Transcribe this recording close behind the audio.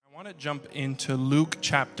want to jump into Luke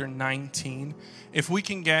chapter 19. If we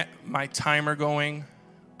can get my timer going.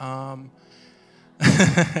 No.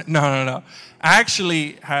 I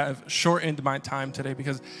actually have shortened my time today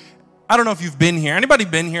because I don't know if you've been here. Anybody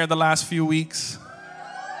been here the last few weeks?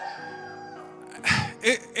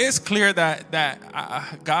 It's clear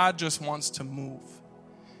that God just wants to move.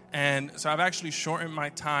 And so I've actually shortened my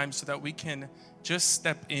time so that we can just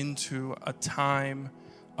step into a time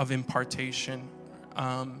of impartation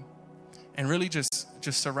and really just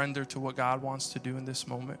surrender to what God wants to do in this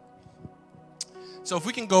moment. So if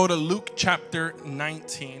we can go to Luke chapter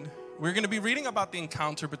 19, we're going to be reading about the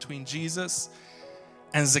encounter between Jesus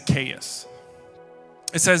and Zacchaeus.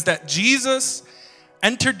 It says that Jesus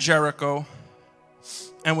entered Jericho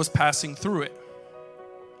and was passing through it.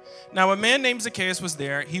 Now a man named Zacchaeus was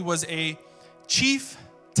there. He was a chief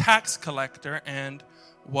tax collector and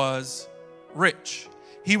was rich.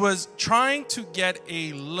 He was trying to get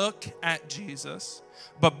a look at Jesus,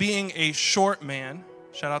 but being a short man,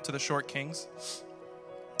 shout out to the short kings,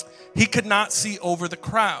 he could not see over the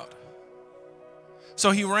crowd.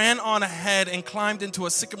 So he ran on ahead and climbed into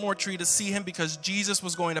a sycamore tree to see him because Jesus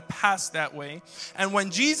was going to pass that way. And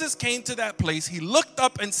when Jesus came to that place, he looked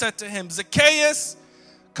up and said to him, "Zacchaeus,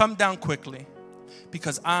 come down quickly,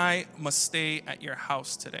 because I must stay at your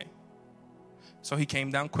house today." So he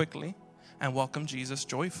came down quickly and welcomed Jesus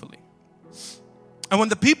joyfully. And when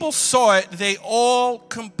the people saw it, they all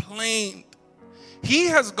complained. "He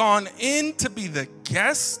has gone in to be the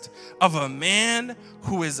guest of a man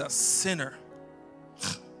who is a sinner."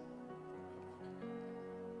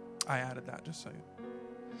 I added that just so you.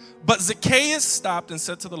 But Zacchaeus stopped and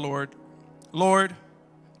said to the Lord, "Lord,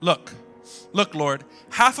 look, Lord,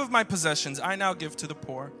 half of my possessions I now give to the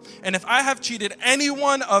poor. And if I have cheated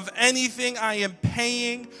anyone of anything, I am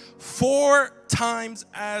paying 4 times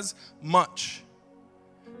as much."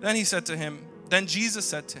 Then Jesus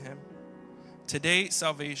said to him, "Today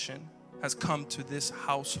salvation has come to this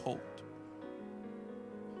household,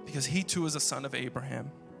 because he too is a son of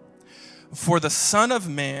Abraham. For the Son of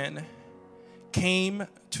Man came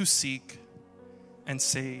to seek and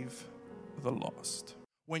save the lost."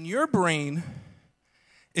 When your brain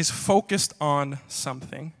is focused on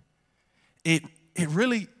something, it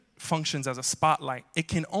really functions as a spotlight. It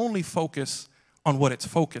can only focus on what it's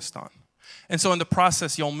focused on. And so in the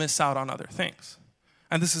process, you'll miss out on other things.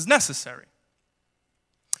 And this is necessary.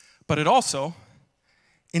 But it also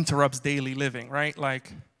interrupts daily living, right?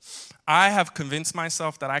 Like, I have convinced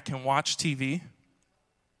myself that I can watch TV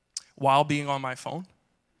while being on my phone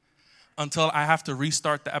until I have to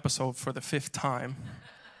restart the episode for the 5th time.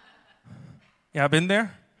 Yeah, I've been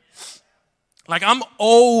there. Like, I'm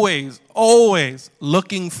always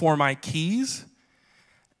looking for my keys,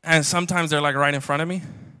 and sometimes they're like right in front of me.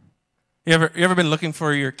 You ever been looking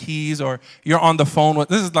for your keys, or you're on the phone with,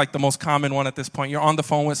 this is like the most common one at this point. You're on the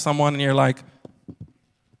phone with someone and you're like,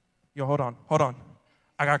 "Yo, hold on.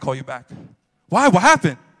 I gotta call you back." "Why? What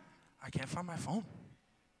happened?" "I can't find my phone."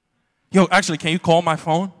 "Yo, actually, can you call my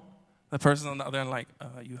phone?" The person on the other end like,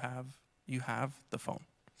 you have the phone.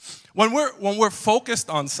 When we're focused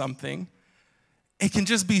on something, it can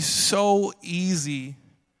just be so easy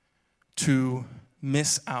to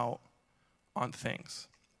miss out on things.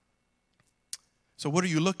 So what are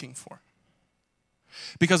you looking for?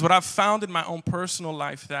 Because what I've found in my own personal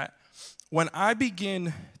life, that when I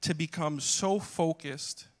begin to become so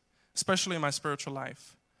focused, especially in my spiritual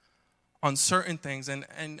life, on certain things,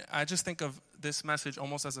 and I just think of this message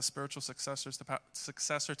almost as a spiritual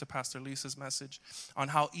successor to Pastor Lisa's message on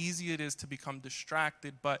how easy it is to become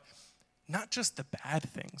distracted, but not just the bad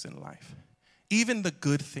things in life. Even the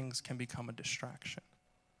good things can become a distraction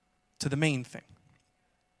to the main thing.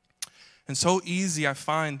 And so easy, I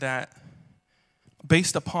find that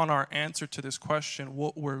based upon our answer to this question,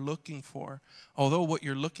 what we're looking for, although what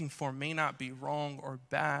you're looking for may not be wrong or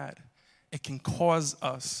bad, it can cause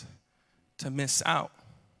us to miss out.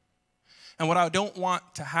 And what I don't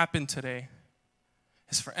want to happen today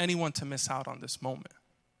is for anyone to miss out on this moment.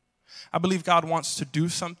 I believe God wants to do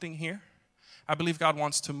something here. I believe God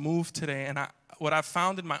wants to move today. And what I've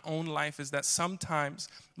found in my own life is that sometimes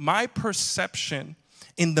my perception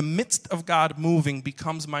in the midst of God moving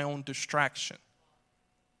becomes my own distraction.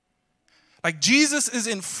 Like, Jesus is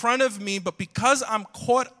in front of me, but because I'm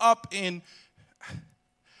caught up in,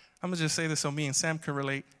 I'm going to just say this so me and Sam can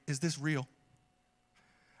relate, is this real?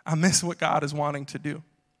 I miss what God is wanting to do.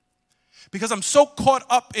 Because I'm so caught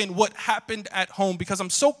up in what happened at home, because I'm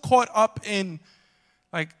so caught up in,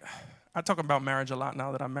 like, I talk about marriage a lot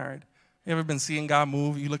now that I'm married. You ever been seeing God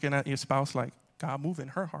move? You looking at your spouse like, God move in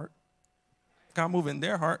her heart. God move in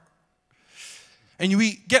their heart. And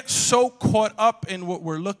we get so caught up in what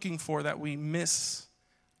we're looking for that we miss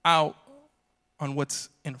out on what's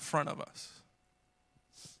in front of us.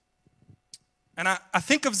 And I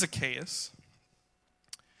think of Zacchaeus.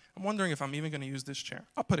 I'm wondering if I'm even going to use this chair.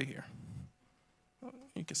 I'll put it here.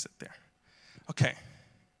 You can sit there. Okay.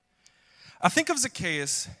 I think of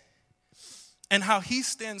Zacchaeus and how he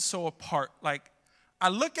stands so apart. Like, I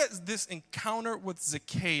look at this encounter with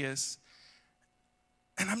Zacchaeus,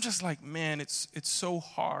 and I'm just like, man, it's so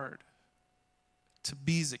hard to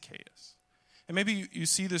be Zacchaeus. And maybe you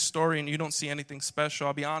see this story and you don't see anything special.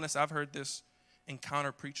 I'll be honest, I've heard this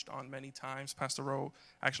encounter preached on many times. Pastor Rowe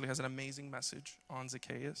actually has an amazing message on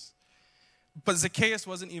Zacchaeus. But Zacchaeus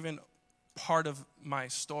wasn't even part of my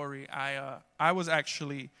story. I was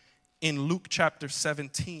actually in Luke chapter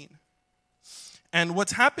 17. And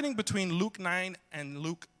what's happening between Luke 9 and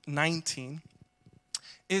Luke 19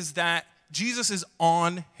 is that Jesus is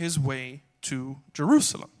on his way to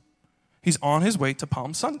Jerusalem. He's on his way to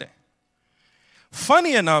Palm Sunday.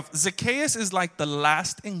 Funny enough, Zacchaeus is like the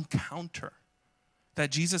last encounter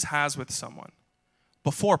that Jesus has with someone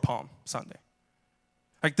before Palm Sunday.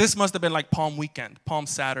 Like, this must have been like Palm weekend, Palm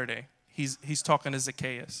Saturday. He's talking to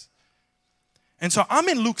Zacchaeus. And so I'm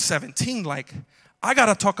in Luke 17, like, I got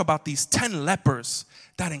to talk about these 10 lepers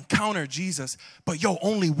that encountered Jesus, but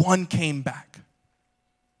only one came back.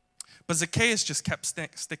 But Zacchaeus just kept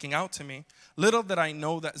sticking out to me. Little did I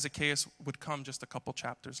know that Zacchaeus would come just a couple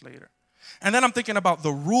chapters later. And then I'm thinking about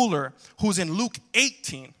the ruler who's in Luke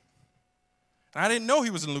 18. And I didn't know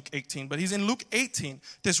he was in Luke 18, but he's in Luke 18.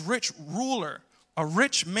 This rich ruler, a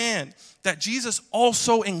rich man that Jesus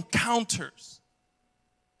also encounters.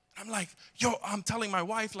 I'm like, I'm telling my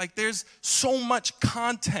wife, like, there's so much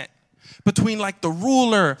content between like the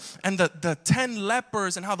ruler and the 10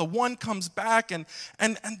 lepers and how the one comes back.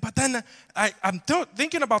 But then I'm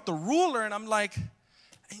thinking about the ruler, and I'm like,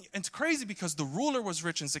 and it's crazy because the ruler was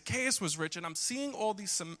rich and Zacchaeus was rich, and I'm seeing all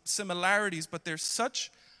these similarities, but there's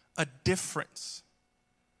such a difference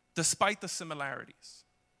despite the similarities.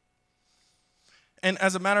 And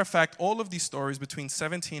as a matter of fact, all of these stories between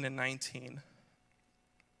 17 and 19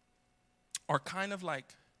 are kind of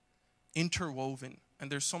like interwoven,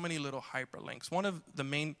 and there's so many little hyperlinks. One of the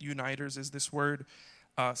main uniters is this word,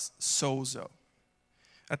 sozo.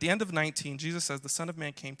 At the end of 19, Jesus says, the Son of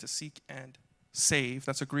Man came to seek and save.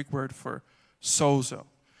 That's a Greek word for sozo.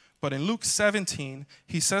 But in Luke 17,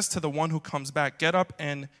 he says to the one who comes back, get up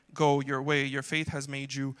and go your way. Your faith has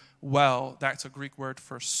made you well. That's a Greek word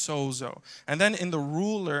for sozo. And then in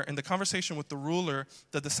the conversation with the ruler,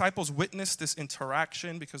 the disciples witness this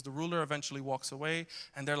interaction because the ruler eventually walks away.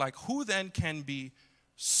 And they're like, who then can be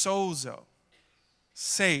sozo,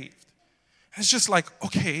 saved? And it's just like,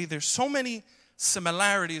 okay, there's so many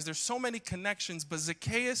similarities. There's so many connections, but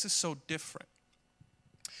Zacchaeus is so different.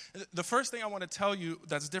 The first thing I want to tell you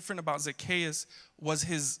that's different about Zacchaeus was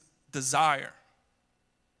his desire.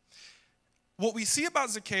 What we see about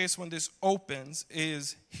Zacchaeus when this opens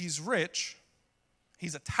is he's rich.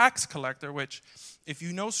 He's a tax collector, which if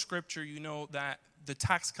you know scripture, you know that the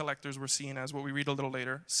tax collectors were seen as, what we read a little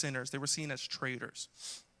later, sinners. They were seen as traitors.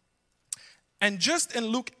 And just in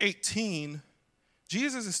Luke 18,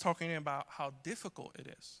 Jesus is talking about how difficult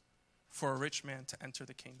it is for a rich man to enter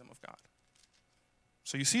the kingdom of God.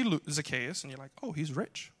 So you see Zacchaeus, and you're like, oh, he's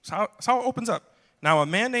rich. That's how it opens up. Now, a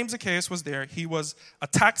man named Zacchaeus was there. He was a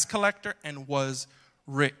tax collector and was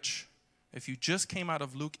rich. If you just came out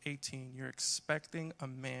of Luke 18, you're expecting a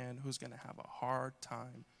man who's going to have a hard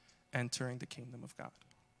time entering the kingdom of God.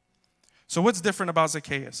 So what's different about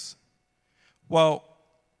Zacchaeus? Well,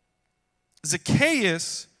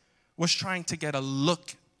 Zacchaeus was trying to get a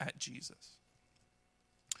look at Jesus.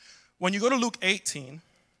 When you go to Luke 18,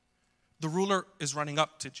 the ruler is running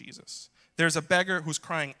up to Jesus. There's a beggar who's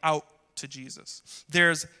crying out to Jesus.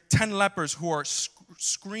 There's 10 lepers who are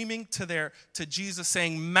screaming to Jesus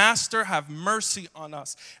saying, Master, have mercy on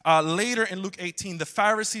us. Later in Luke 18, the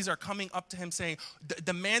Pharisees are coming up to him saying,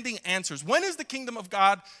 demanding answers. When is the kingdom of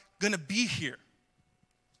God going to be here?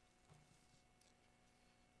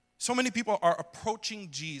 So many people are approaching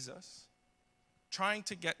Jesus, trying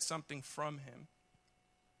to get something from him.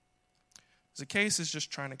 Zacchaeus is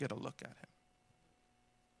just trying to get a look at him.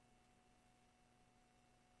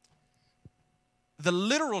 The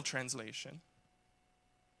literal translation,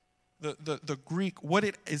 the Greek, what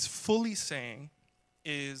it is fully saying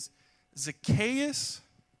is Zacchaeus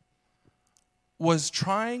was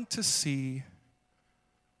trying to see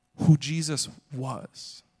who Jesus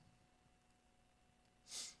was.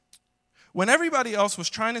 When everybody else was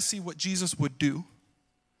trying to see what Jesus would do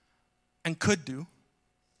and could do,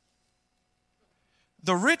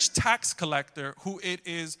 The rich tax collector, who it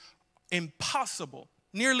is impossible,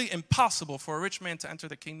 nearly impossible for a rich man to enter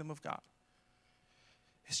the kingdom of God,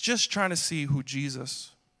 is just trying to see who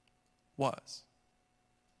Jesus was.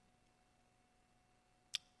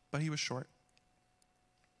 But he was short.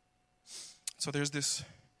 So there's this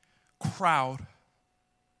crowd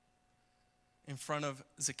in front of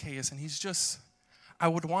Zacchaeus, and he's just, I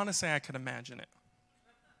would want to say I could imagine it.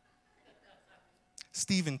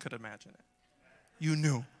 Stephen could imagine it. You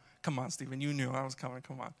knew. Come on, Stephen, you knew I was coming.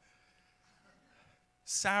 Come on.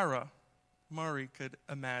 Sarah Murray could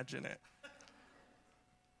imagine it.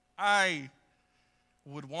 I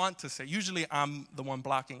would want to say, usually I'm the one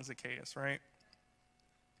blocking Zacchaeus, right?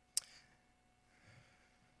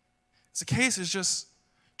 Zacchaeus is just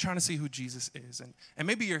trying to see who Jesus is. And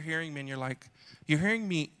maybe you're hearing me and you're hearing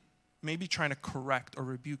me maybe trying to correct or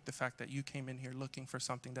rebuke the fact that you came in here looking for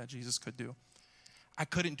something that Jesus could do. I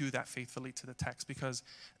couldn't do that faithfully to the text because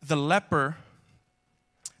the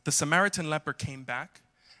Samaritan leper came back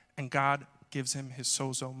and God gives him his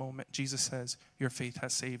sozo moment. Jesus says, your faith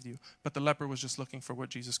has saved you. But the leper was just looking for what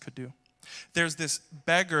Jesus could do. There's this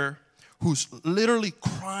beggar who's literally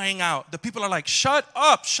crying out. The people are like, shut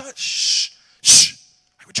up, shh.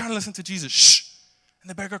 We're trying to listen to Jesus, shh. And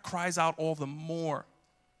the beggar cries out all the more.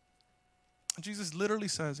 And Jesus literally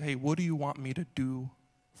says, hey, what do you want me to do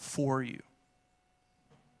for you?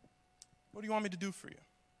 What do you want me to do for you?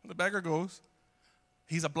 And the beggar goes,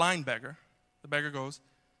 he's a blind beggar. The beggar goes,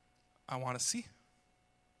 I want to see.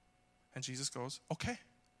 And Jesus goes, okay,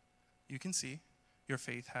 you can see. Your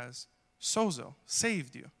faith has sozo,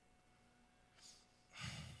 saved you.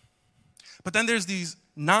 But then there's these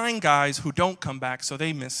 9 guys who don't come back, so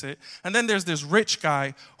they miss it. And then there's this rich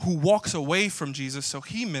guy who walks away from Jesus, so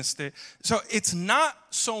he missed it. So it's not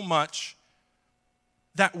so much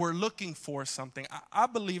that we're looking for something. I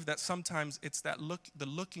believe that sometimes it's that the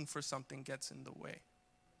looking for something gets in the way.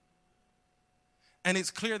 And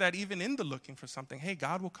it's clear that even in the looking for something, hey,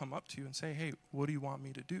 God will come up to you and say, hey, what do you want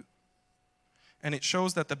me to do? And it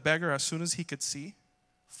shows that the beggar, as soon as he could see,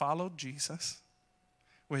 followed Jesus,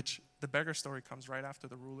 which the beggar story comes right after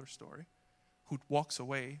the ruler story, who walks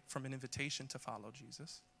away from an invitation to follow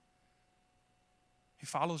Jesus. He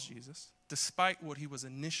follows Jesus despite what he was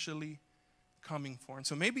initially coming for. And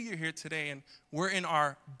so maybe you're here today and we're in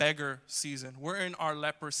our beggar season. We're in our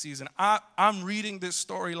leper season. I'm reading this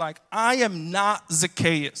story like I am not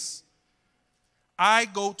Zacchaeus. I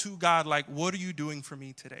go to God like, what are you doing for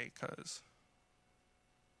me today? Because,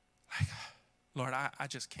 Lord, I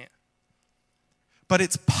just can't. But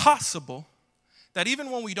it's possible that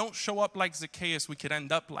even when we don't show up like Zacchaeus, we could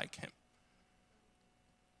end up like him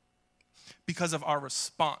because of our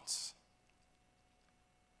response.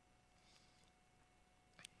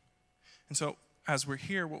 And so as we're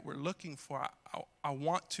here, what we're looking for, I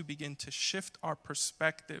want to begin to shift our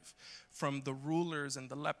perspective from the rulers and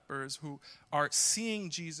the lepers who are seeing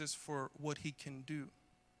Jesus for what he can do,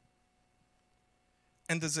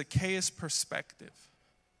 and the Zacchaeus perspective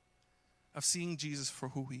of seeing Jesus for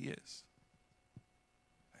who he is.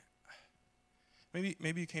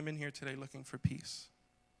 Maybe you came in here today looking for peace.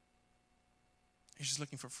 You're just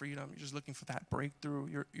looking for freedom. You're just looking for that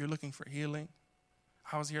breakthrough. You're looking for healing.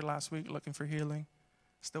 I was here last week looking for healing.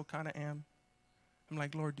 Still kind of am. I'm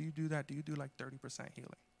like, Lord, do you do that? Do you do like 30% healing?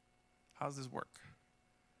 How does this work?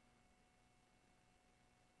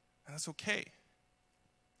 And that's okay.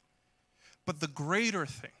 But the greater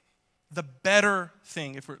thing, the better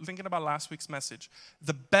thing, if we're thinking about last week's message,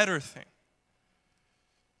 the better thing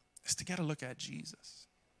is to get a look at Jesus.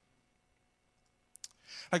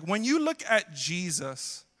 Like when you look at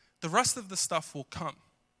Jesus, the rest of the stuff will come.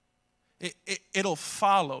 It'll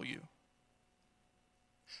follow you.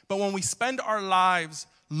 But when we spend our lives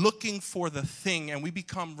looking for the thing and we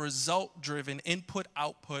become result-driven, input,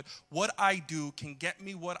 output, what I do can get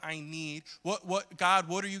me what I need. God,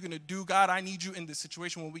 what are you going to do? God, I need you in this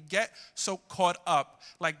situation. When we get so caught up,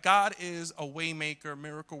 like God is a way maker,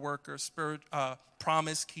 miracle worker, spirit,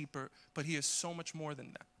 promise keeper, but he is so much more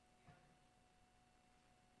than that.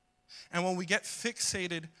 And when we get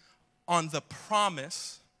fixated on the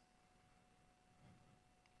promise,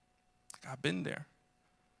 like I've been there.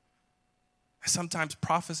 Sometimes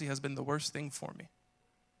prophecy has been the worst thing for me.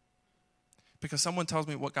 Because someone tells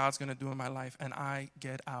me what God's going to do in my life, and I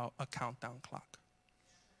get out a countdown clock.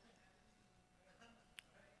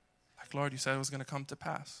 Like, Lord, you said it was going to come to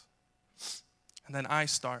pass. And then I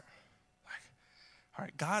start, like, all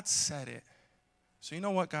right, God said it. So you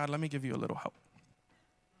know what, God, let me give you a little help.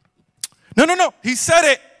 No. He said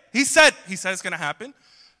it. He said it's going to happen.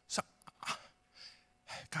 So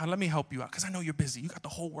God, let me help you out because I know you're busy. You got the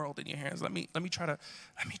whole world in your hands. Let me try to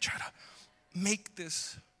make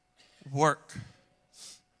this work.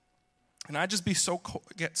 And I just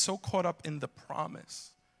get so caught up in the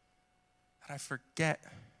promise that I forget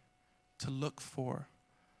to look for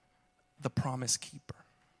the promise keeper.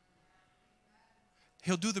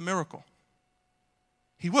 He'll do the miracle.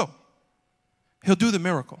 He will. He'll do the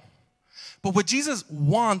miracle. But what Jesus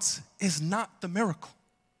wants is not the miracle.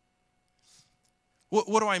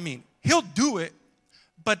 What do I mean? He'll do it,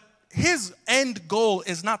 but his end goal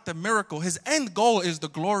is not the miracle. His end goal is the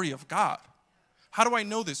glory of God. How do I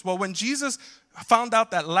know this? Well, when Jesus found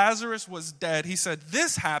out that Lazarus was dead, he said,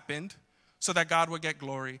 this happened so that God would get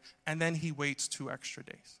glory, and then he waits 2 extra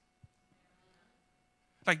days.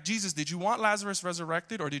 Like, Jesus, did you want Lazarus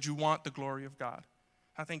resurrected or did you want the glory of God?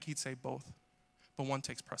 I think he'd say both, but one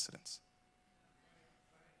takes precedence.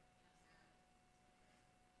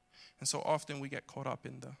 And so often we get caught up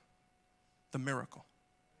in the miracle.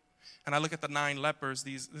 And I look at the 9 lepers.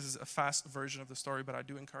 This is a fast version of the story, but I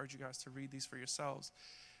do encourage you guys to read these for yourselves.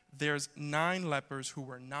 There's 9 lepers who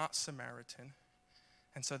were not Samaritan,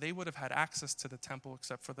 and so they would have had access to the temple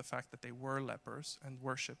except for the fact that they were lepers and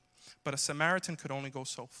worship. But a Samaritan could only go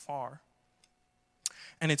so far.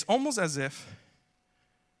 And it's almost as if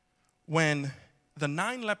when the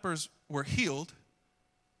 9 lepers were healed,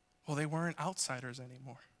 well, they weren't outsiders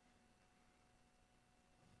anymore.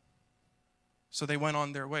 So they went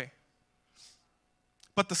on their way.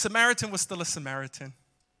 But the Samaritan was still a Samaritan.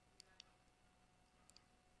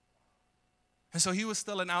 And so he was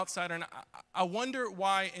still an outsider. And I wonder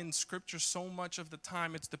why in Scripture so much of the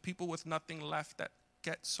time it's the people with nothing left that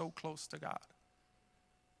get so close to God.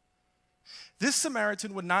 This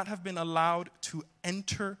Samaritan would not have been allowed to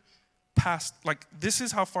enter past, like, this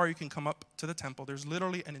is how far you can come up to the temple. There's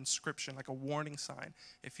literally an inscription, like a warning sign.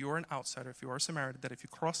 If you're an outsider, if you're a Samaritan, that if you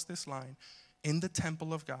cross this line in the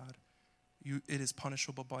temple of God, it is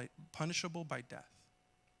punishable by death.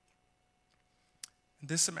 And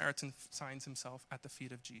this Samaritan finds himself at the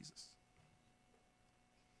feet of Jesus.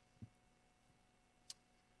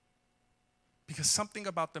 Because something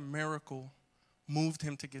about the miracle moved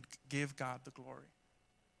him to give God the glory.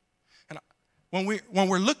 And when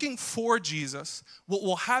we're looking for Jesus, what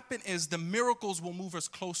will happen is the miracles will move us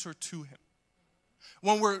closer to him.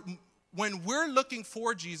 When we're looking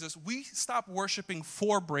for Jesus, we stop worshiping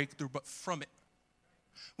for breakthrough, but from it.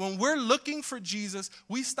 When we're looking for Jesus,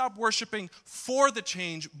 we stop worshiping for the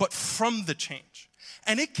change, but from the change.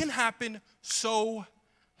 And it can happen so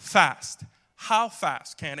fast. How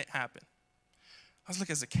fast can it happen? Let's look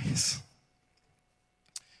at Zacchaeus.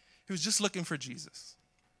 He was just looking for Jesus.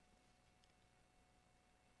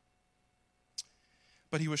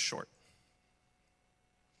 But he was short,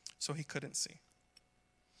 so he couldn't see.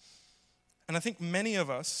 And I think many of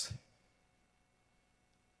us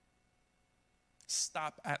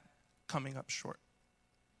stop at coming up short.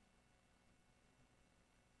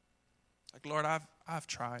 Like, Lord, I've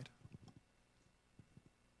tried.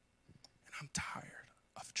 And I'm tired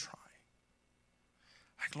of trying.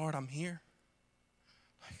 Like, Lord, I'm here.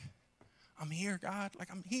 Like, I'm here, God. Like,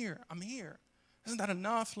 I'm here. Isn't that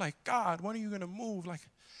enough? Like, God, when are you going to move? Like,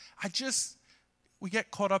 we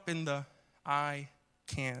get caught up in the I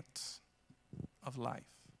can't of life.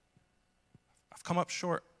 I've come up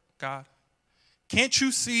short, God. Can't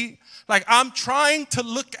you see? Like, I'm trying to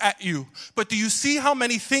look at you, but do you see how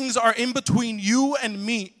many things are in between you and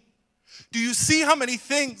me? Do you see how many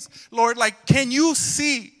things, Lord? Like, can you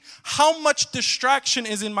see how much distraction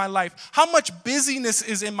is in my life? How much busyness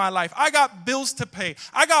is in my life? I got bills to pay.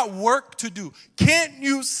 I got work to do. Can't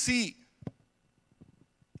you see?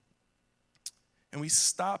 And we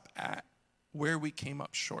stop at where we came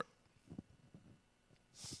up short.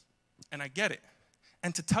 And I get it.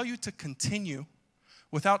 And to tell you to continue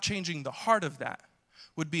without changing the heart of that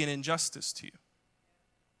would be an injustice to you.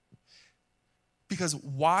 Because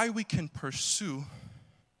why we can pursue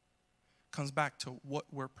comes back to what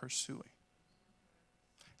we're pursuing.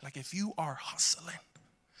 Like, if you are hustling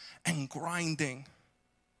and grinding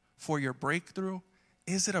for your breakthrough,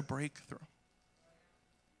 is it a breakthrough?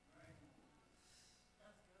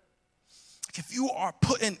 Like, if you are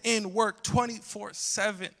putting in work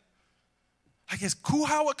 24/7, like, is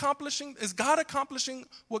God accomplishing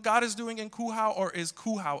what God is doing in Kuhau, or is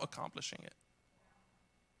Kuhau accomplishing it?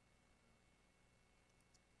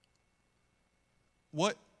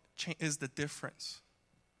 What is the difference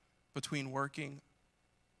between working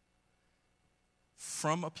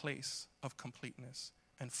from a place of completeness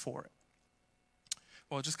and for it?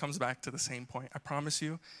 Well, it just comes back to the same point. I promise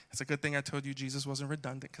you, it's a good thing I told you Jesus wasn't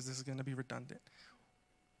redundant, because this is going to be redundant.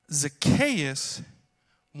 Zacchaeus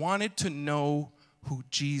wanted to know who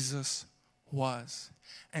Jesus was.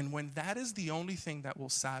 And when that is the only thing that will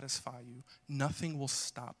satisfy you, nothing will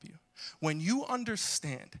stop you. When you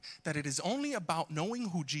understand that it is only about knowing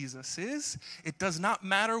who Jesus is, it does not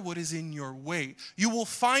matter what is in your way. You will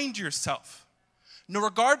find yourself. No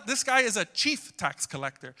regard, this guy is a chief tax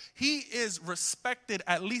collector. He is respected,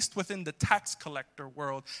 at least within the tax collector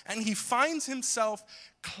world. And he finds himself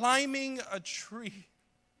climbing a tree.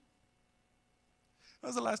 When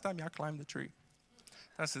was the last time y'all climbed a tree?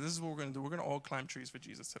 That's it. This is what we're going to do. We're going to all climb trees for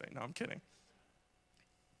Jesus today. No, I'm kidding.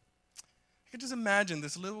 I can just imagine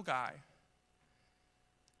this little guy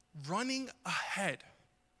running ahead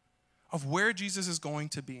of where Jesus is going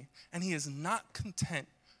to be. And he is not content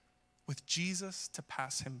with Jesus to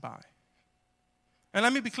pass him by. And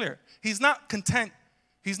let me be clear. He's not content.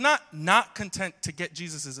 He's not content to get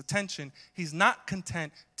Jesus' attention. He's not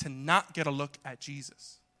content to not get a look at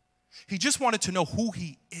Jesus. He just wanted to know who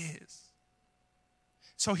he is.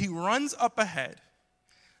 So he runs up ahead,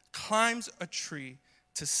 climbs a tree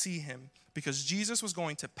to see him because Jesus was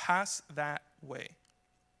going to pass that way.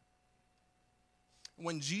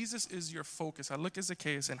 When Jesus is your focus, I look at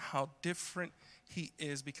Zacchaeus and how different he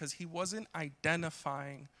is because he wasn't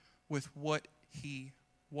identifying with what he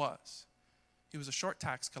was. He was a short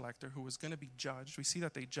tax collector who was going to be judged. We see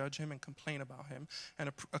that they judge him and complain about him.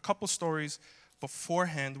 And a couple stories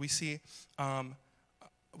beforehand, we see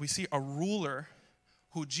a ruler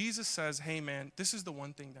who Jesus says, hey man, this is the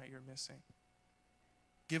one thing that you're missing.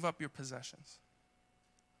 Give up your possessions.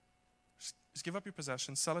 Just give up your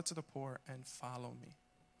possessions, sell it to the poor, and follow me.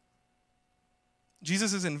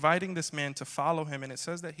 Jesus is inviting this man to follow him, and it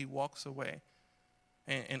says that he walks away.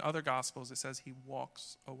 In other Gospels, it says he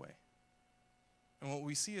walks away. And what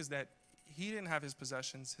we see is that he didn't have his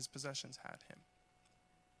possessions had him.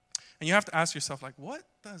 And you have to ask yourself, like, what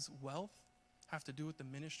does wealth have to do with the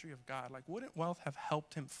ministry of God? Like, wouldn't wealth have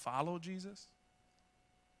helped him follow Jesus?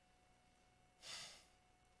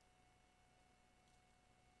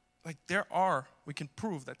 Like, we can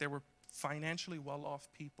prove that there were financially well-off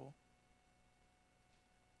people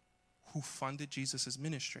who funded Jesus'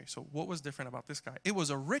 ministry. So what was different about this guy? It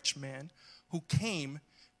was a rich man who came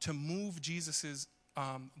to move Jesus'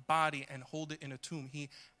 body and hold it in a tomb.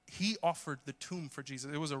 He offered the tomb for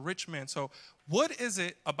Jesus. It was a rich man. So what is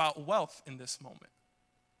it about wealth in this moment?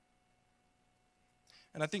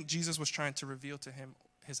 And I think Jesus was trying to reveal to him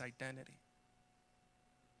his identity.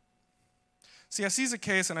 See, I see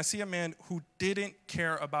Zacchaeus and I see a man who didn't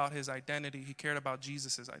care about his identity. He cared about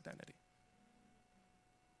Jesus' identity.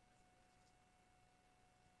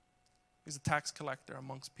 He's a tax collector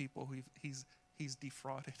amongst people who he's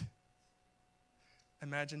defrauded.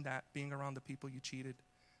 Imagine that, being around the people you cheated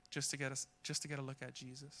just to get a look at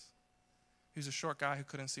Jesus. He was a short guy who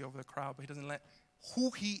couldn't see over the crowd, but he doesn't let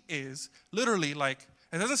who he is, literally, like,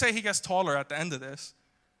 it doesn't say he gets taller at the end of this.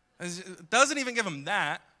 It doesn't even give him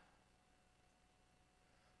that.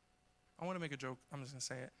 I want to make a joke. I'm just going to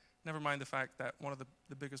say it. Never mind the fact that one of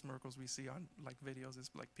the biggest miracles we see on like videos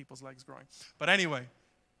is like people's legs growing. But anyway,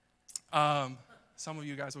 some of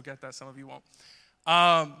you guys will get that, some of you won't.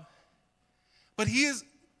 But he is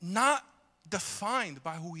not defined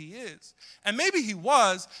by who he is. And maybe he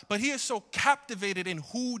was, but he is so captivated in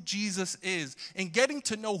who Jesus is, in getting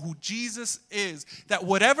to know who Jesus is, that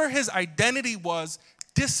whatever his identity was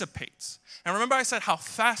dissipates. And remember I said how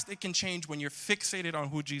fast it can change when you're fixated on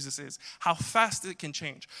who Jesus is. How fast it can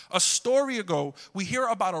change. A story ago, we hear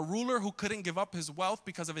about a ruler who couldn't give up his wealth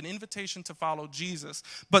because of an invitation to follow Jesus.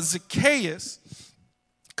 But Zacchaeus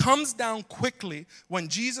comes down quickly when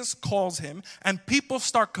Jesus calls him, and people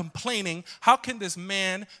start complaining, how can this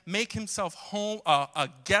man make himself a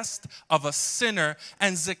guest of a sinner?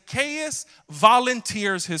 And Zacchaeus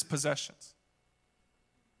volunteers his possessions.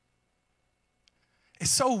 It's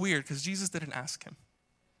so weird because Jesus didn't ask him.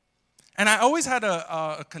 And I always had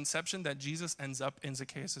a conception that Jesus ends up in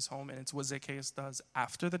Zacchaeus' home, and it's what Zacchaeus does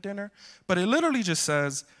after the dinner. But it literally just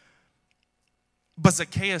says, but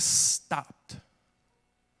Zacchaeus stopped.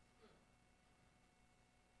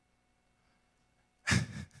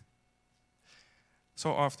 So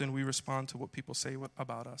often we respond to what people say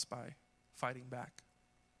about us by fighting back,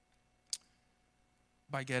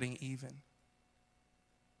 by getting even.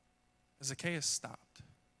 Zacchaeus stopped.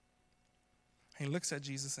 He looks at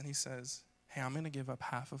Jesus and he says, hey, I'm going to give up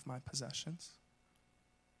half of my possessions.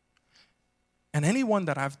 And anyone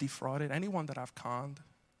that I've defrauded, anyone that I've conned,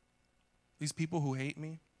 these people who hate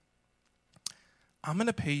me, I'm going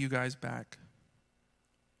to pay you guys back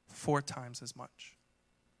 4 times as much.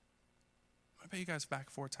 I'm going to pay you guys back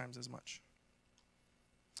 4 times as much.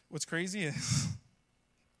 What's crazy is,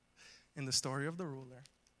 in the story of the ruler,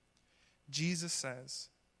 Jesus says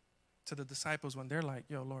to the disciples when they're like,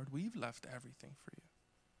 yo, Lord, we've left everything for you.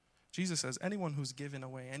 Jesus says, anyone who's given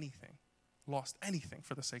away anything, lost anything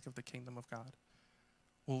for the sake of the kingdom of God,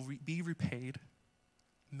 will be repaid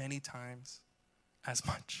many times as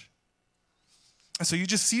much. And so you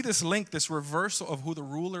just see this link, this reversal of who the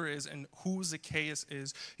ruler is and who Zacchaeus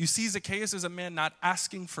is. You see Zacchaeus is a man not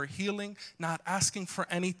asking for healing, not asking for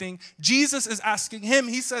anything. Jesus is asking him.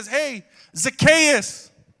 He says, hey,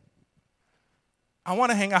 Zacchaeus, I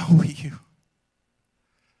want to hang out with you.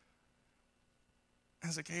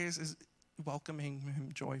 And Zacchaeus is welcoming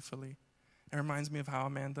him joyfully. It reminds me of how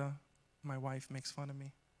Amanda, my wife, makes fun of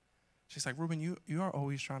me. She's like, Ruben, you are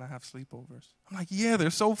always trying to have sleepovers. I'm like, yeah,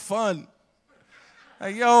 they're so fun.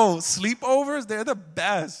 Like, yo, sleepovers, they're the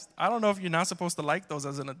best. I don't know if you're not supposed to like those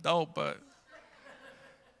as an adult, but.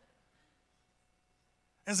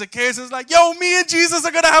 And Zacchaeus is like, yo, me and Jesus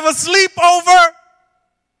are going to have a sleepover.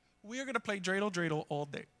 We are going to play dreidel all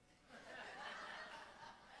day.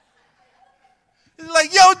 He's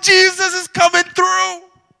like, yo, Jesus is coming through.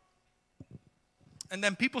 And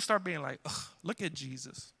then people start being like, ugh, look at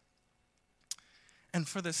Jesus. And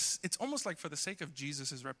for this, it's almost like for the sake of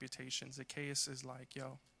Jesus' reputation, Zacchaeus is like,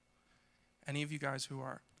 yo, any of you guys who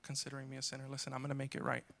are considering me a sinner, listen, I'm going to make it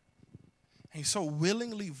right. And he so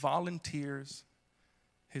willingly volunteers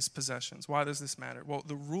his possessions. Why does this matter? Well,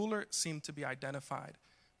 the ruler seemed to be identified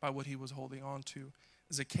by what he was holding on to.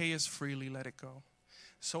 Zacchaeus freely let it go.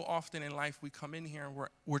 So often in life we come in here and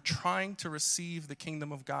we're trying to receive the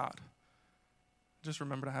kingdom of God. Just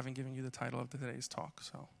remember I haven't given you the title of today's talk,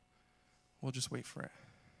 so we'll just wait for it.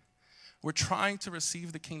 We're trying to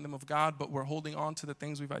receive the kingdom of God, but we're holding on to the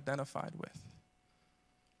things we've identified with.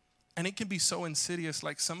 And it can be so insidious,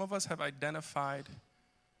 like some of us have identified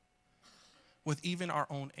with even our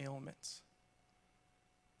own ailments.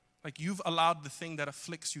 Like you've allowed the thing that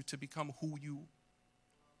afflicts you to become who you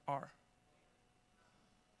are.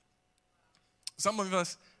 Some of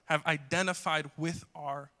us have identified with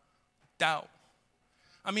our doubt.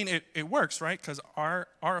 I mean, it works, right? Because our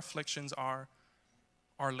afflictions are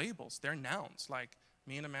labels. They're nouns. Like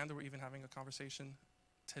me and Amanda were even having a conversation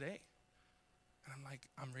today. And I'm like,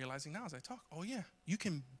 I'm realizing now as I talk, oh yeah, you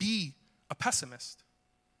can be a pessimist.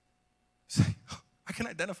 I can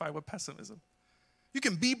identify with pessimism. You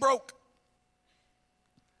can be broke.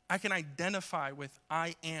 I can identify with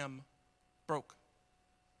I am broke.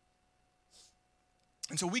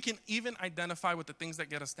 And so we can even identify with the things that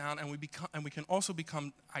get us down, and we can also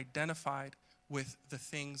become identified with the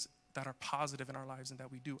things that are positive in our lives and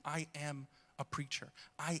that we do. I am a preacher.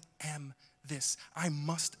 I am this. I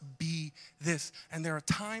must be this. And there are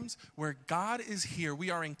times where God is here. We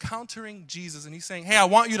are encountering Jesus, and he's saying, hey, I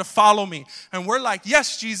want you to follow me. And we're like,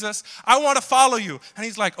 yes, Jesus, I want to follow you. And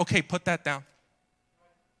he's like, okay, put that down.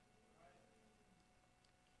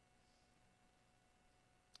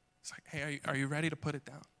 It's like, hey, are you ready to put it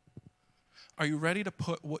down? Are you ready to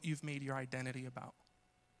put what you've made your identity about?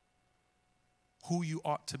 Who you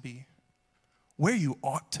ought to be. Where you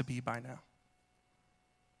ought to be by now.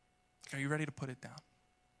 Are you ready to put it down?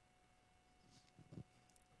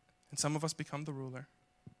 And some of us become the ruler.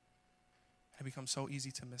 It becomes so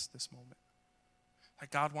easy to miss this moment.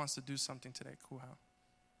 Like God wants to do something today, Kuhau.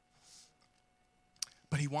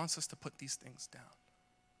 But he wants us to put these things down.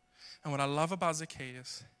 And what I love about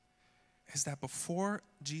Zacchaeus is that before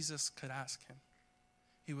Jesus could ask him,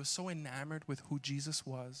 he was so enamored with who Jesus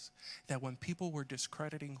was that when people were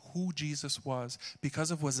discrediting who Jesus was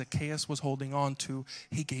because of what Zacchaeus was holding on to,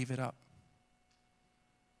 he gave it up.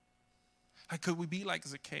 Like, could we be like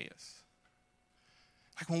Zacchaeus?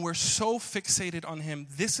 Like when we're so fixated on him,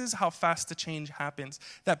 this is how fast the change happens.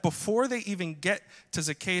 That before they even get to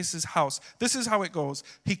Zacchaeus' house, this is how it goes.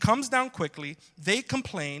 He comes down quickly. They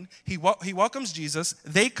complain. He welcomes Jesus.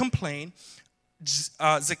 They complain.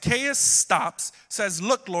 Zacchaeus stops, says,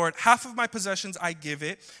 look, Lord, half of my possessions I give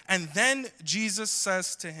it. And then Jesus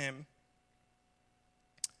says to him,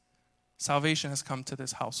 salvation has come to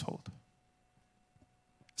this household.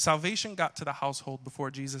 Salvation got to the household before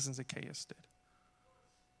Jesus and Zacchaeus did.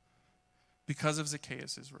 Because of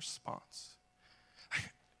Zacchaeus' response.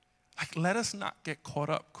 Like, let us not get caught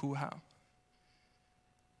up, Kuhau,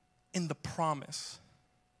 in the promise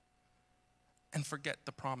and forget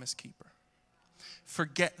the promise keeper.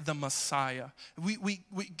 Forget the Messiah. We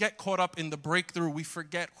get caught up in the breakthrough. We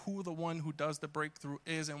forget who the one who does the breakthrough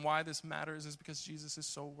is, and why this matters is because Jesus is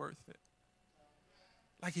so worth it.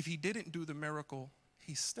 Like if he didn't do the miracle,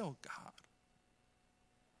 he's still God.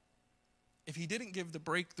 if he didn't give the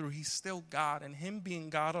breakthrough, he's still God. And him being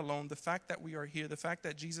God alone, the fact that we are here, the fact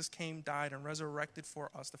that Jesus came, died, and resurrected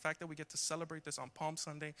for us, the fact that we get to celebrate this on Palm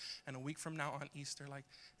Sunday and a week from now on Easter, like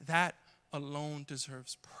that alone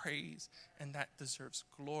deserves praise and that deserves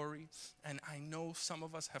glory. And I know some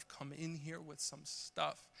of us have come in here with some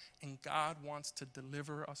stuff and God wants to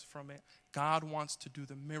deliver us from it. God wants to do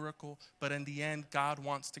the miracle, but in the end, God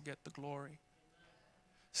wants to get the glory.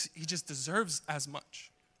 See, he just deserves as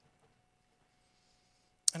much.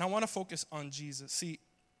 And I want to focus on Jesus. See,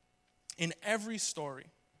 in every story,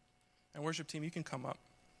 and worship team, you can come up.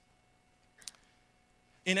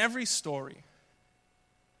 In every story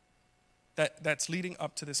that's leading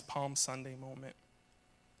up to this Palm Sunday moment,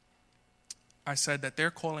 I said that they're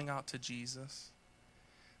calling out to Jesus.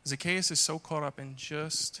 Zacchaeus is so caught up in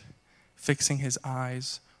just fixing his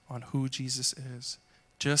eyes on who Jesus is,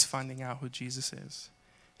 just finding out who Jesus is.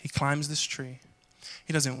 He climbs this tree.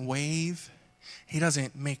 He doesn't wave. He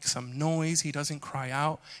doesn't make some noise. He doesn't cry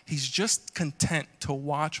out. He's just content to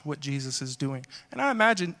watch what Jesus is doing. And I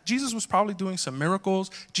imagine Jesus was probably doing some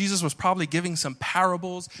miracles. Jesus was probably giving some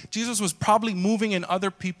parables. Jesus was probably moving in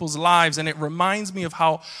other people's lives. And it reminds me of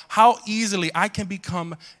how easily I can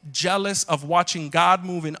become jealous of watching God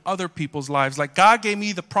move in other people's lives. Like God gave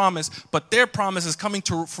me the promise, but their promise is coming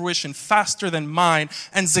to fruition faster than mine.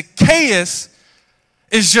 And Zacchaeus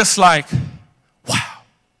is just like, wow.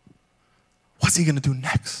 What's he gonna do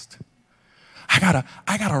next? I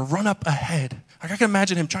gotta run up ahead. Like I can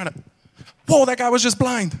imagine him trying to, whoa, that guy was just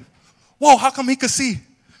blind. Whoa, how come he could see?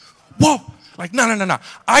 Whoa, like no.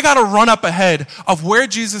 I gotta run up ahead of where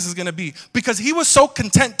Jesus is gonna be because he was so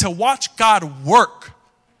content to watch God work,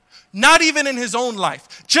 not even in his own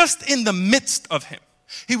life, just in the midst of him.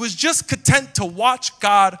 He was just content to watch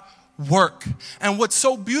God work. And what's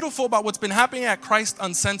so beautiful about what's been happening at Christ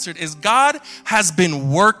Uncensored is God has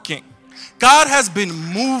been working. God has been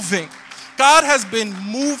moving. God has been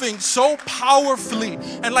moving so powerfully.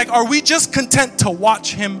 And like, are we just content to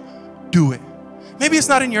watch him do it? Maybe it's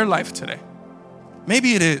not in your life today.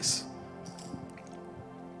 Maybe it is.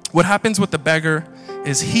 What happens with the beggar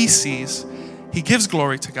is he sees, he gives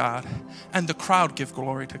glory to God, and the crowd give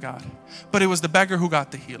glory to God. But it was the beggar who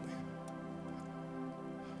got the healing.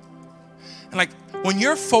 And like, when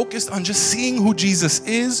you're focused on just seeing who Jesus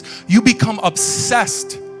is, you become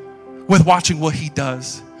obsessed with watching what he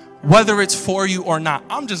does, whether it's for you or not.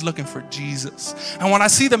 I'm just looking for Jesus. And when I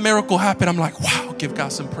see the miracle happen, I'm like, wow, give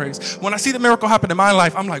God some praise. When I see the miracle happen in my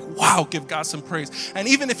life, I'm like, wow, give God some praise. And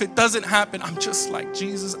even if it doesn't happen, I'm just like,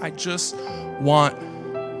 Jesus, I just want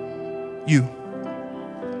you.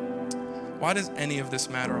 Why does any of this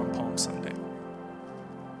matter on Palm Sunday?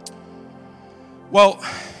 Well,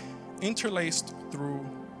 interlaced through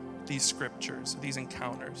these scriptures, these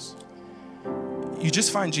encounters, you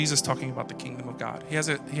just find Jesus talking about the kingdom of God. He has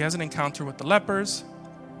an encounter with the lepers.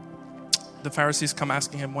 The Pharisees come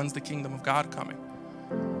asking him, when's the kingdom of God coming?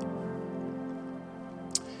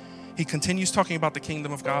 He continues talking about the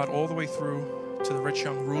kingdom of God all the way through to the rich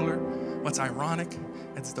young ruler. What's ironic,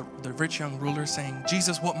 it's the rich young ruler saying,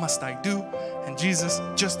 Jesus, what must I do? And Jesus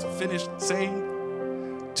just finished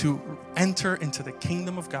saying, to enter into the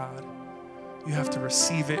kingdom of God, you have to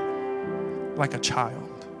receive it like a child.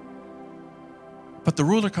 But the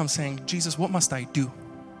ruler comes saying, Jesus, what must I do?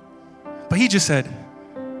 But he just said,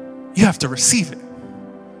 you have to receive it.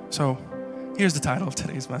 So here's the title of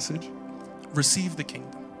today's message: Receive the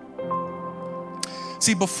Kingdom.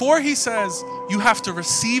 See, before he says you have to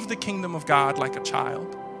receive the kingdom of God like a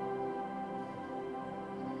child,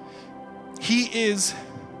 he is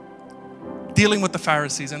dealing with the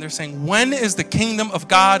Pharisees, and they're saying, when is the kingdom of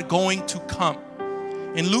God going to come?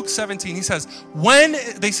 In Luke 17, he says, when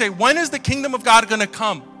is the kingdom of God going to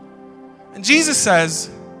come? And Jesus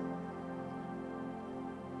says,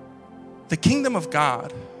 the kingdom of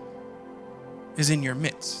God is in your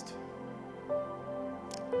midst.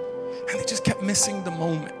 And they just kept missing the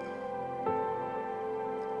moment.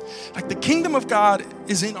 Like, the kingdom of God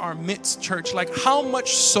is in our midst, church. Like, how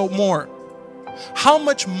much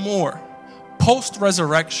more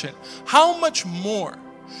post-resurrection, how much more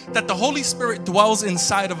that the Holy Spirit dwells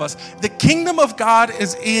inside of us. The kingdom of God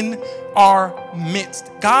is in our midst.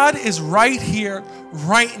 God is right here,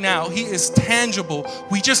 right now. He is tangible.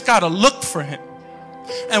 We just got to look for him.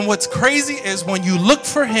 And what's crazy is when you look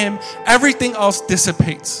for him, everything else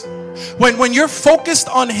dissipates. When you're focused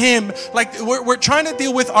on him, like we're trying to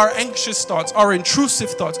deal with our anxious thoughts, our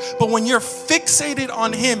intrusive thoughts. But when you're fixated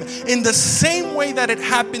on him, in the same way that it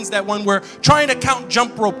happens that when we're trying to count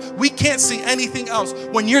jump rope, we can't see anything else.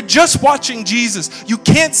 When you're just watching Jesus, you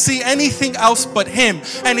can't see anything else but him.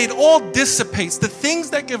 And it all dissipates. The things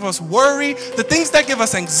that give us worry, the things that give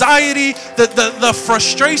us anxiety, the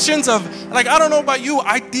frustrations of, like, I don't know about you,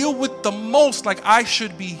 I deal with the most, like, I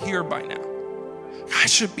should be here by now.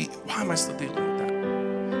 Why am I still dealing with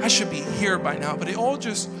that? I should be here by now. But it all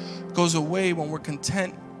just goes away when we're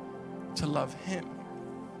content to love him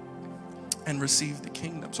and receive the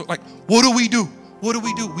kingdom. So, like, what do we do? What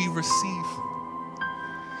do? We receive.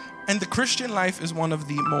 And the Christian life is one of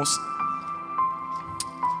the most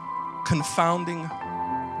confounding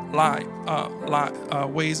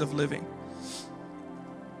ways of living.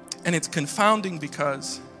 And it's confounding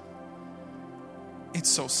because it's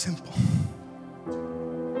so simple.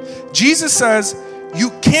 Jesus says you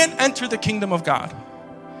can't enter the kingdom of God.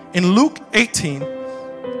 In Luke 18,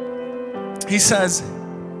 he says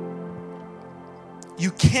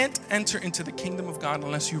you can't enter into the kingdom of God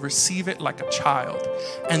unless you receive it like a child.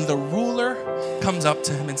 And the ruler comes up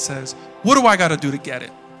to him and says, what do I got to do to get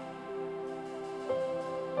it?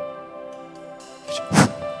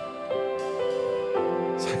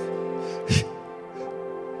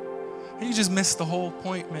 You just missed the whole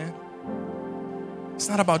point, man. It's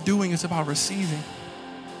not about doing, it's about receiving.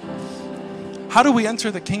 How do we enter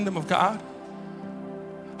the kingdom of God?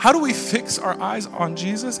 How do we fix our eyes on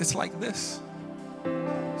Jesus? It's like this.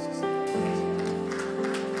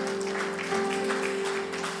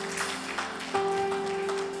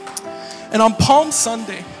 And on Palm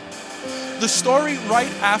Sunday, the story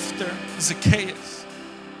right after Zacchaeus,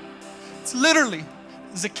 it's literally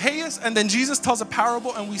Zacchaeus, and then Jesus tells a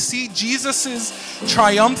parable, and we see Jesus's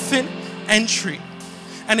triumphant entry.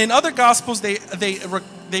 And in other gospels, they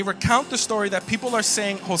recount the story that people are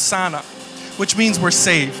saying Hosanna, which means we're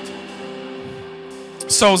saved.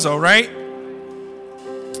 Sozo, right?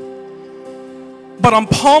 But on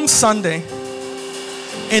Palm Sunday,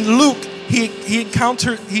 in Luke, he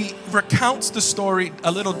recounts the story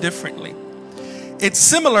a little differently. It's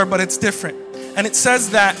similar, but it's different. And it says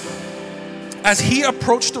that as he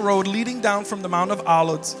approached the road leading down from the Mount of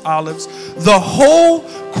Olives, the whole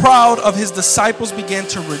crowd of his disciples began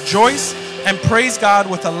to rejoice and praise God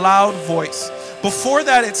with a loud voice. Before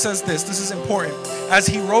that, it says this is important. As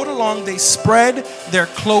he rode along, they spread their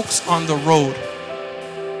cloaks on the road.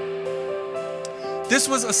 This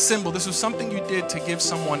was a symbol. This was something you did to give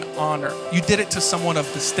someone honor. You did it to someone of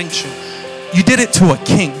distinction. You did it to a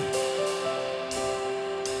king.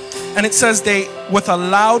 And it says with a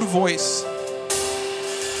loud voice,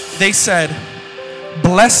 they said,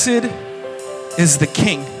 blessed is the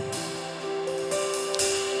King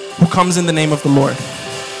who comes in the name of the Lord.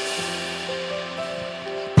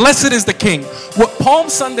 Blessed is the King. What Palm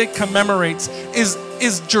Sunday commemorates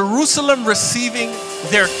is Jerusalem receiving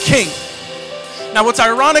their King. Now, what's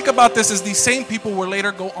ironic about this is these same people will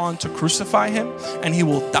later go on to crucify him, and he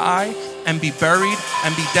will die and be buried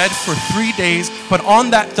and be dead for 3 days. But on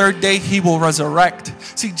that third day, he will resurrect.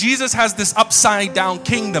 See, Jesus has this upside down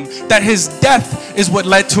kingdom that his death is what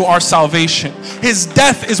led to our salvation. His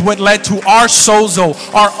death is what led to our sozo,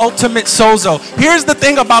 our ultimate sozo. Here's the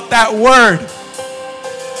thing about that word.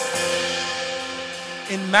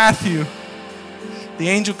 In Matthew, the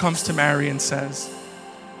angel comes to Mary and says,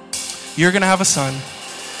 you're going to have a son.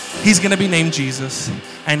 He's going to be named Jesus.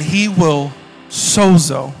 And he will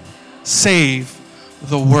sozo, save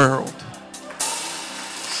the world.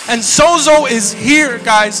 And sozo is here,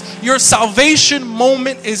 guys. Your salvation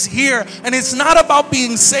moment is here. And it's not about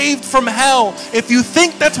being saved from hell. If you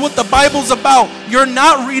think that's what the Bible's about, you're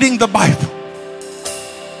not reading the Bible.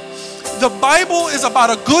 The Bible is about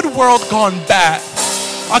a good world gone bad.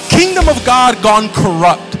 A kingdom of God gone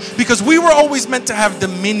corrupt. Because we were always meant to have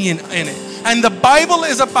dominion in it. And the Bible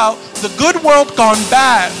is about the good world gone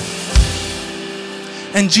bad.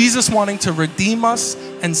 And Jesus wanting to redeem us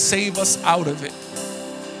and save us out of it.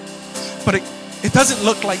 But it doesn't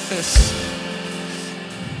look like this.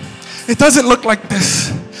 It doesn't look like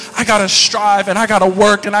this. I got to strive and I got to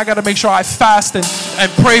work and I got to make sure I fast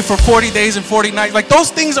and pray for 40 days and 40 nights. Like,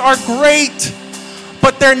 those things are great.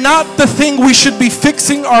 But they're not the thing we should be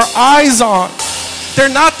fixing our eyes on. They're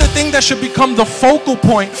not the thing that should become the focal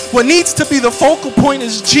point. What needs to be the focal point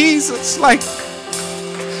is Jesus. Like,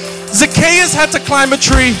 Zacchaeus had to climb a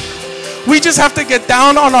tree. We just have to get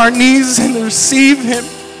down on our knees and receive him.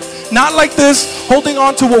 Not like this, holding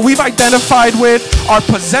on to what we've identified with, our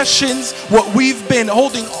possessions, what we've been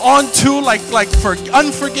holding on to, like for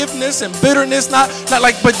unforgiveness and bitterness. Not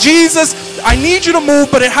like, but Jesus, I need you to move,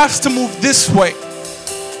 but it has to move this way.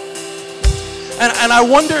 And I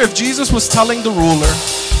wonder if Jesus was telling the ruler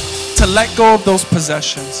to let go of those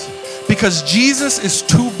possessions because Jesus is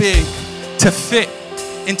too big to fit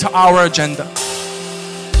into our agenda.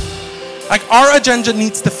 Like our agenda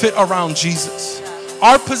needs to fit around Jesus.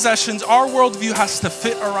 Our possessions, our worldview has to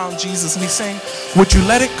fit around Jesus. And he's saying, would you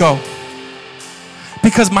let it go?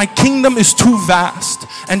 Because my kingdom is too vast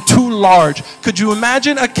and too large. Could you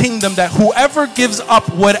imagine a kingdom that whoever gives up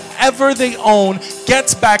whatever they own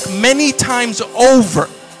gets back many times over?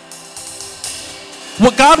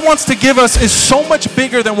 What God wants to give us is so much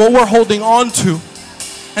bigger than what we're holding on to.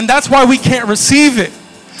 And that's why we can't receive it.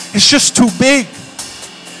 It's just too big.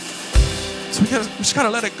 So we just gotta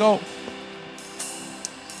let it go.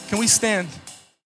 Can we stand?